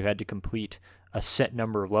 lives and you had to complete a set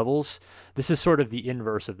number of levels. This is sort of the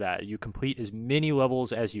inverse of that. You complete as many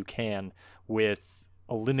levels as you can with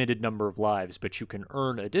a limited number of lives, but you can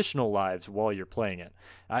earn additional lives while you're playing it.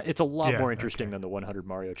 It's a lot more interesting than the 100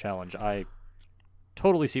 Mario Challenge. I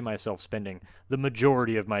totally see myself spending the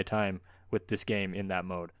majority of my time with this game in that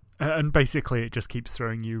mode. And basically, it just keeps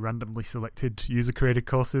throwing you randomly selected user-created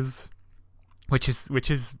courses, which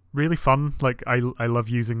is really fun. Like, I love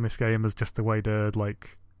using this game as just a way to,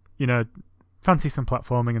 like, you know, fancy some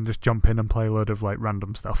platforming and just jump in and play a load of like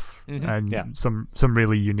random stuff and some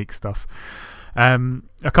really unique stuff.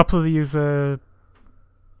 A couple of the user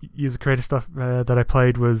created stuff that I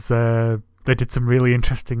played was they did some really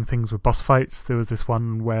interesting things with boss fights. There was this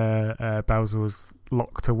one where Bowser was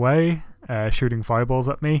locked away, shooting fireballs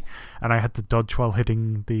at me, and I had to dodge while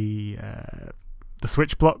hitting the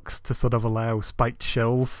switch blocks to sort of allow spiked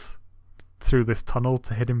shells through this tunnel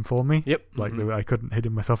to hit him for me. Yep. Like I couldn't hit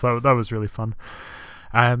him myself. That was really fun.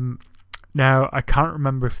 Now I can't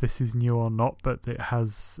remember if this is new or not, but it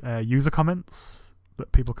has user comments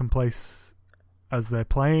that people can place as they're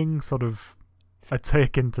playing, sort of, I'd say,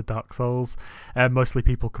 akin to Dark Souls. Mostly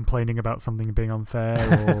people complaining about something being unfair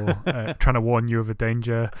or trying to warn you of a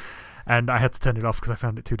danger. And I had to turn it off because I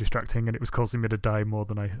found it too distracting, and it was causing me to die more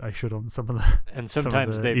than I should on some of the And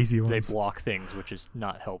sometimes some of the easy ones. They block things, which is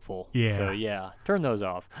not helpful. Yeah. So yeah, turn those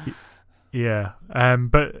off. Yeah.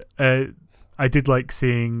 But I did like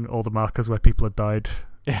seeing all the markers where people had died.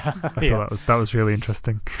 Yeah. I thought that was really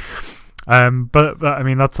interesting. But I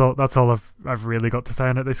mean, that's all I've really got to say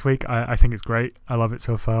on it this week. I think it's great. I love it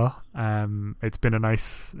so far. It's been a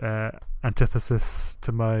nice antithesis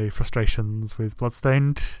to my frustrations with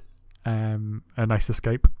Bloodstained. A nice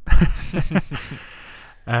escape.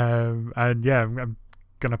 And yeah, I'm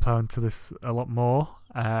gonna play into this a lot more.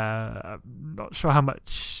 I'm not sure how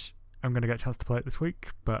much I'm gonna get a chance to play it this week,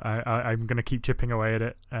 but I'm gonna keep chipping away at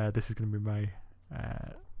it. This is gonna be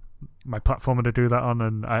my platformer to do that on,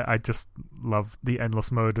 and I just love the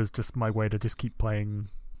endless mode as just my way to just keep playing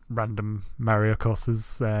random Mario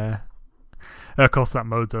courses. Of course, that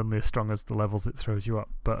mode's only as strong as the levels it throws you up,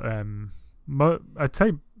 but I'd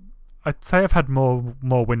say I've had more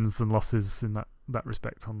wins than losses in that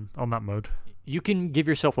respect on that mode. You can give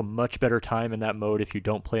yourself a much better time in that mode if you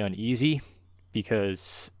don't play on easy,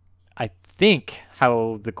 because I think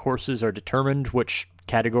how the courses are determined, which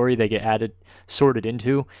category they get sorted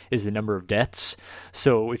into, is the number of deaths.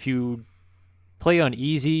 So if you play on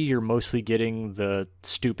easy, you're mostly getting the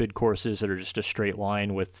stupid courses that are just a straight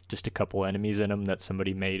line with just a couple enemies in them that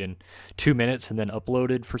somebody made in 2 minutes and then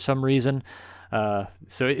uploaded for some reason.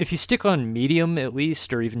 So if you stick on medium at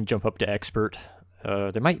least, or even jump up to expert,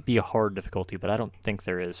 there might be a hard difficulty, but I don't think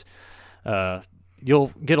there is.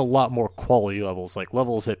 You'll get a lot more quality levels, like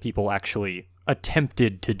levels that people actually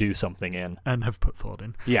attempted to do something in and have put thought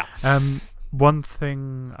in. Yeah. One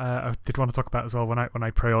thing I did want to talk about as well, when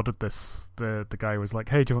I pre-ordered this, the guy was like,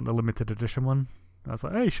 "Hey, do you want the limited edition one?" I was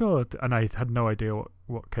like, "Hey, sure," and I had no idea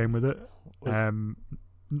what came with it.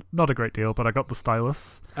 Not a great deal, but I got the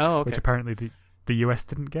stylus, which apparently the US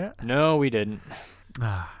didn't get. No, we didn't.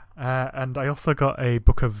 And I also got a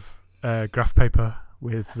book of graph paper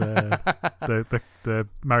with the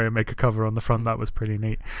Mario Maker cover on the front. That was pretty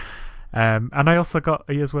neat. And I also got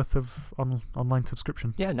a year's worth of online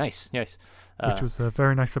subscription. Yeah, nice. Which was a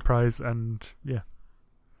very nice surprise, and yeah,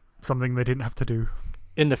 something they didn't have to do.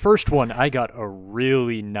 In the first one, I got a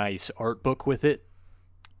really nice art book with it,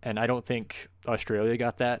 and I don't think Australia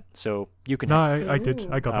got that, so you can... No, I did.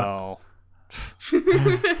 I got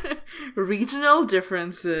that. Regional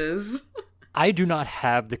differences. I do not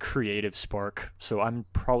have the creative spark, so I'm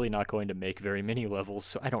probably not going to make very many levels,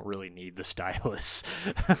 so I don't really need the stylus.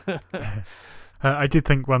 I did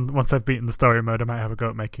think once I've beaten the story mode, I might have a go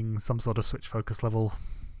at making some sort of Switch focus level.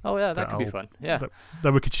 Oh yeah, that could be fun. Yeah,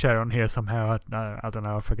 that we could share on here somehow. I don't know.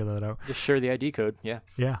 I'll figure that out. Just share the ID code. Yeah.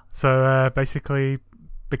 Yeah. So basically,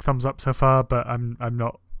 big thumbs up so far, but I'm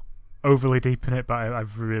not overly deep in it. But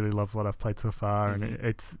I've really loved what I've played so far, and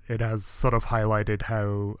it has sort of highlighted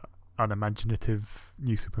how unimaginative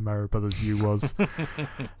New Super Mario Brothers U was.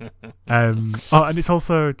 And it's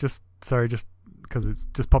also just because it's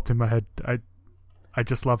just popped in my head. I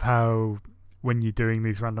just love how when you're doing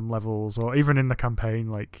these random levels, or even in the campaign,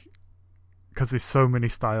 like, because there's so many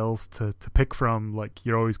styles to pick from, like,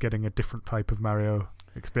 you're always getting a different type of Mario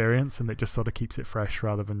experience, and it just sort of keeps it fresh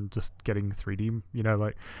rather than just getting 3D,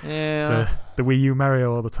 like the Wii U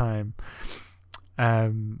Mario all the time.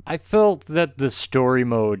 I felt that the story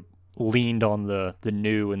mode leaned on the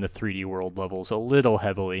new and the 3D world levels a little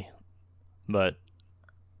heavily, but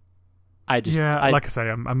like I say,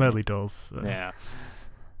 I'm early doors. Yeah.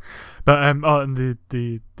 But and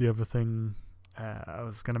the other thing I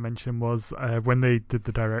was going to mention was when they did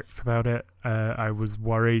the direct about it, I was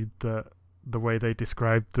worried that the way they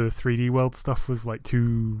described the 3D world stuff was like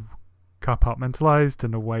too compartmentalized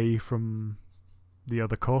and away from the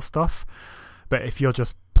other core stuff. But if you're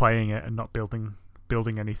just playing it and not building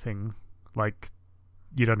anything, like,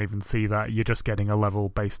 you don't even see that. You're just getting a level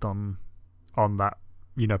based on that,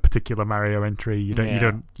 particular Mario entry. You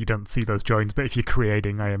don't see those joins. But if you're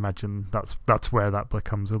creating, I imagine that's where that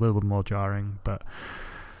becomes a little more jarring. But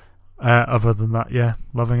other than that, yeah,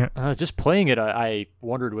 loving it. Just playing it, I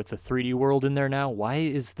wondered with the 3D world in there now, why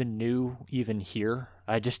is the new even here?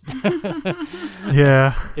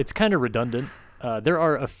 Yeah, it's kind of redundant. There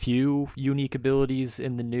are a few unique abilities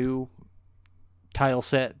in the new tile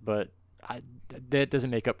set, but that doesn't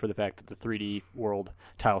make up for the fact that the 3D world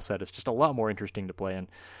tile set is just a lot more interesting to play in.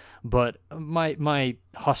 But my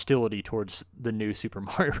hostility towards the new Super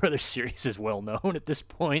Mario Brothers series is well known at this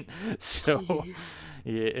point. So,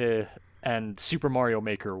 yeah, and Super Mario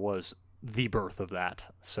Maker was the birth of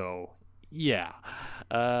that. So, yeah.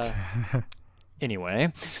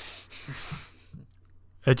 Anyway.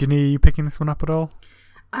 Ginny, you picking this one up at all?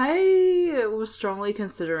 I was strongly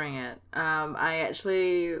considering it. I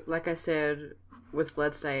actually, like I said, with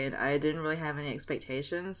Bloodstained, I didn't really have any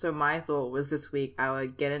expectations. So my thought was this week I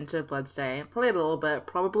would get into Bloodstained, play it a little bit,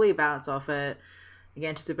 probably bounce off it, get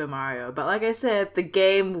into Super Mario. But like I said, the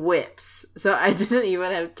game whips. So I didn't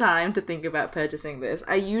even have time to think about purchasing this.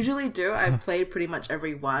 I usually do. I've played pretty much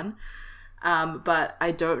every one. But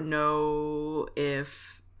I don't know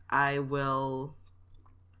if I will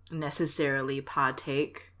necessarily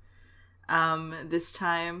partake this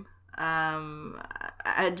time.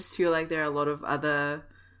 I just feel like there are a lot of other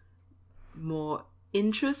more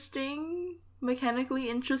mechanically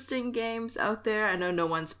interesting games out there. I know no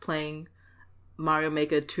one's playing Mario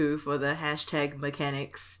Maker 2 for the hashtag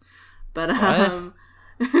mechanics, but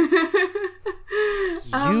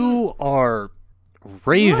you are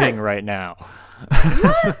raving right now.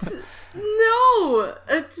 What? No,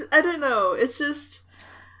 I don't know. It's just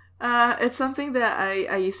it's something that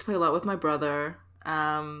I used to play a lot with my brother,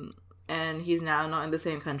 and he's now not in the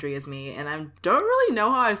same country as me, and I don't really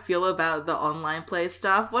know how I feel about the online play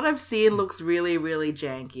stuff. What I've seen looks really, really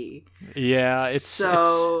janky. Yeah,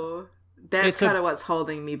 that's kind of what's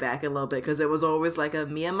holding me back a little bit, because it was always like a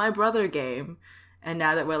me and my brother game, and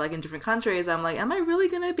now that we're like in different countries, I'm like, am I really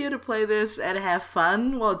gonna be able to play this and have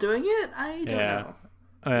fun while doing it? I don't know.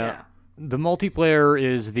 Yeah. The multiplayer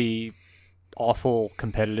is the awful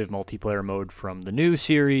competitive multiplayer mode from the new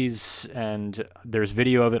series, and there's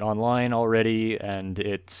video of it online already, and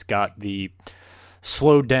it's got the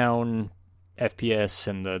slowed down FPS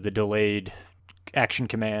and the delayed action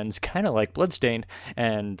commands, kind of like Bloodstained,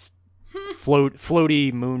 and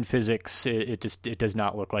floaty moon physics. It does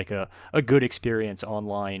not look like a good experience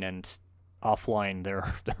online, and offline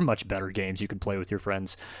they're much better games you can play with your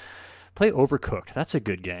friends. Play Overcooked. That's a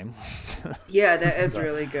good game. Yeah, that is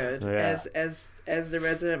really good. Yeah. As the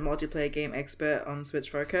resident multiplayer game expert on Switch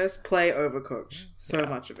Focus, play Overcooked. So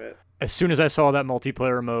much of it. As soon as I saw that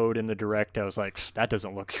multiplayer mode in the direct, I was like, that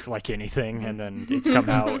doesn't look like anything. And then it's come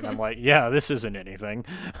out, and I'm like, yeah, this isn't anything.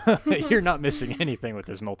 You're not missing anything with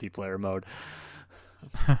this multiplayer mode.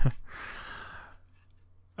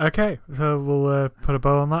 Okay, so we'll put a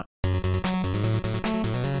bow on that.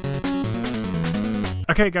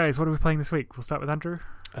 Okay, guys, what are we playing this week? We'll start with Andrew.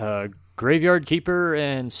 Graveyard Keeper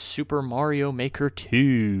and Super Mario Maker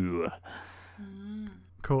 2.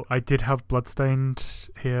 Cool. I did have Bloodstained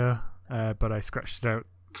here, but I scratched it out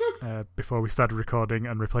before we started recording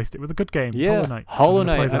and replaced it with a good game, Yeah, Hollow Knight. Hollow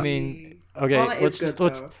Knight. I mean, okay, let's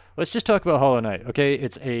just talk about Hollow Knight. Okay,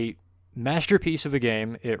 it's a masterpiece of a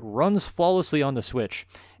game. It runs flawlessly on the Switch,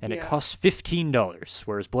 and it costs $15,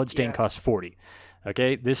 whereas Bloodstained costs $40.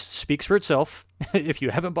 Okay, this speaks for itself. If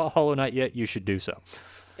you haven't bought Hollow Knight yet, you should do so.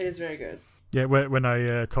 It is very good. Yeah, when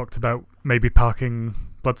I talked about maybe parking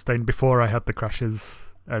Bloodstained before I had the crashes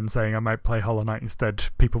and saying I might play Hollow Knight instead,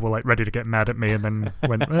 people were like ready to get mad at me, and then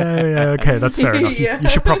went, okay, that's fair enough. You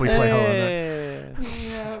should probably play Hollow Knight.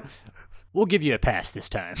 Yeah. We'll give you a pass this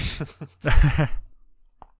time.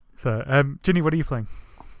 So, Ginny, what are you playing?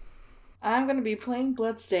 I'm going to be playing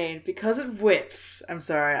Bloodstained because it whips. I'm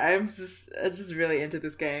sorry. I'm just really into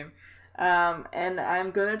this game. And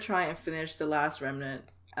I'm going to try and finish The Last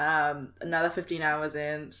Remnant. Another 15 hours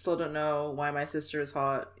in. Still don't know why my sister is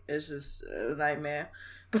hot. It's just a nightmare.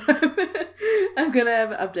 But I'm going to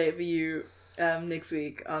have an update for you next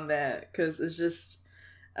week on that, because it's just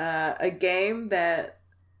a game that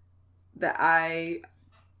I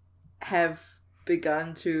have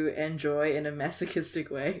begun to enjoy in a masochistic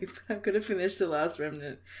way. But I'm gonna finish The Last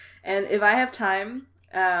Remnant, and if I have time,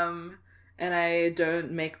 and I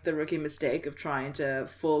don't make the rookie mistake of trying to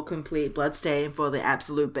full complete Bloodstain for the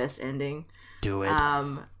absolute best ending, Do it.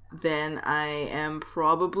 then I am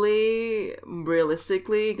probably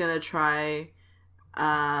realistically gonna try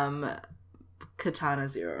Katana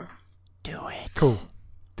Zero. Do it. Cool.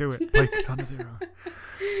 Do it. Play Katana Zero.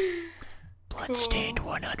 Bloodstained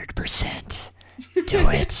 100%. Do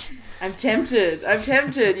it. I'm tempted.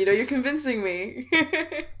 You know, you're convincing me.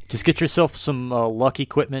 Just get yourself some luck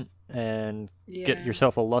equipment and get Yeah.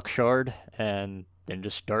 yourself a luck shard, and then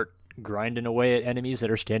just start grinding away at enemies that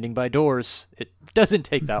are standing by doors. It doesn't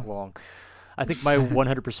take that long. I think my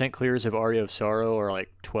 100% clears of Aria of Sorrow are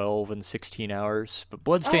like 12 and 16 hours, but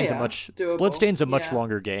Bloodstain's Doable. a much Yeah.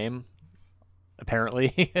 longer game,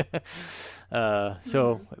 apparently.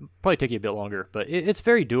 So it'll probably take you a bit longer, but it's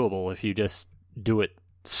very doable if you just do it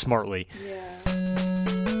smartly. Yeah.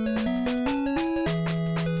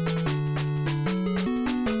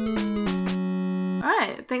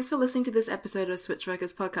 Alright, thanks for listening to this episode of Switch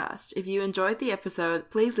Focus Podcast. If you enjoyed the episode,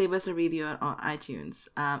 please leave us a review on iTunes.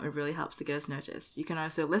 It really helps to get us noticed. You can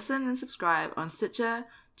also listen and subscribe on Stitcher,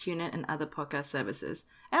 TuneIn, and other podcast services.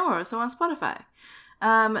 And we're also on Spotify.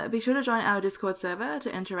 Be sure to join our Discord server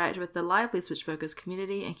to interact with the lively Switch Focus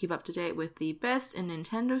community and keep up to date with the best in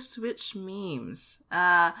Nintendo Switch memes.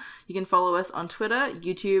 You can follow us on Twitter,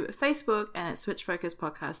 YouTube, Facebook, and at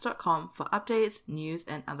switchfocuspodcast.com for updates, news,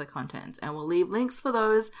 and other content. And we'll leave links for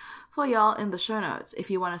those for y'all in the show notes. If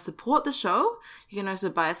you want to support the show, you can also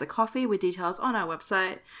buy us a coffee with details on our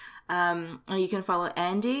website. And you can follow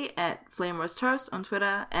Andy at Flame Roast Toast on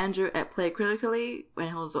Twitter, Andrew at Play Critically, and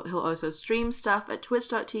he'll also stream stuff at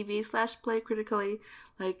twitch.tv/playcritically,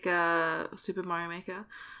 like Super Mario Maker.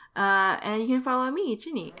 And you can follow me,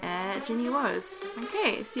 Ginny, at Ginny Woes.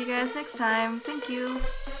 Okay, see you guys next time. Thank you.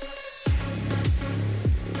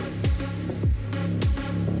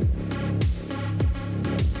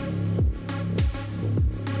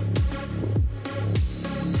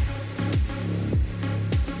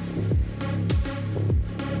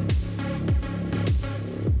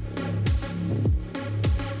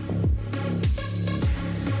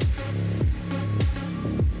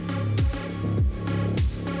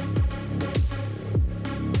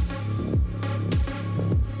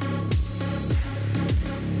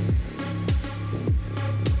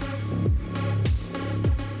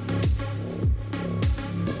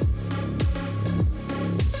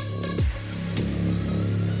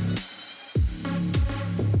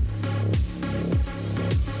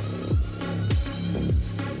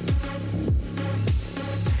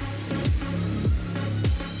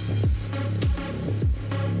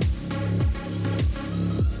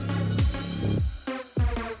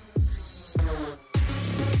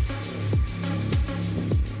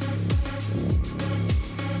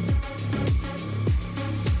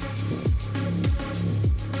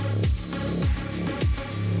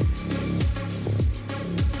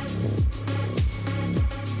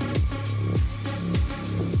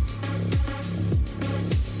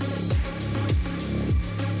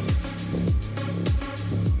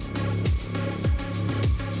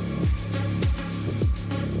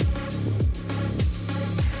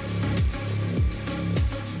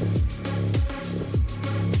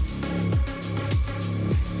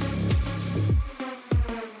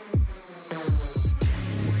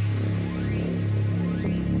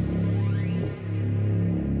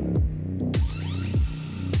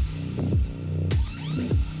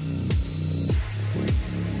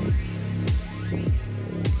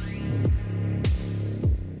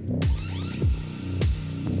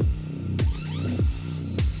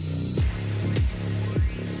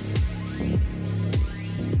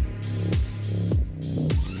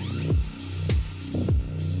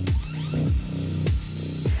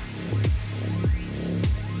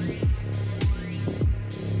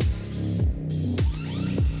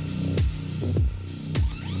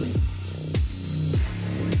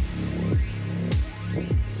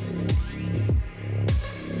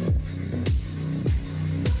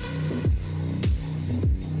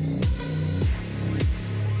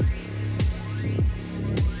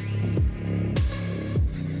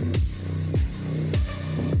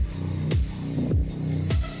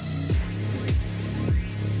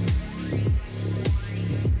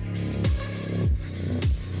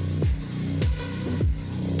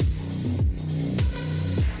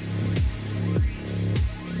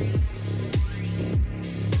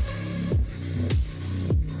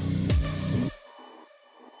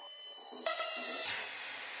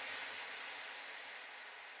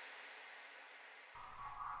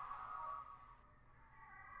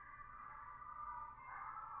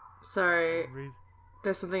 Sorry.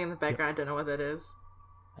 There's something in the background. I don't know what that is.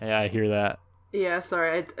 Yeah, I hear that. Yeah,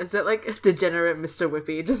 sorry. Is it like a degenerate Mr.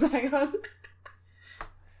 Whippy? Just hang on.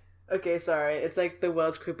 Okay, sorry. It's like the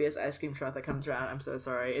world's creepiest ice cream truck that comes around. I'm so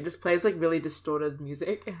sorry. It just plays like really distorted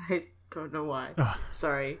music, and I don't know why.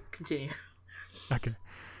 Sorry. Continue. Okay.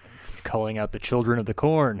 He's calling out the children of the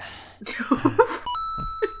corn.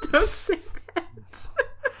 Don't say that.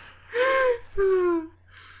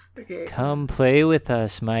 Okay. Come play with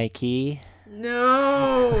us, Mikey.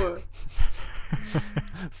 No.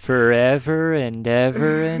 Forever and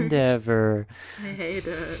ever and ever. I hate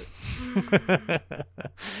it.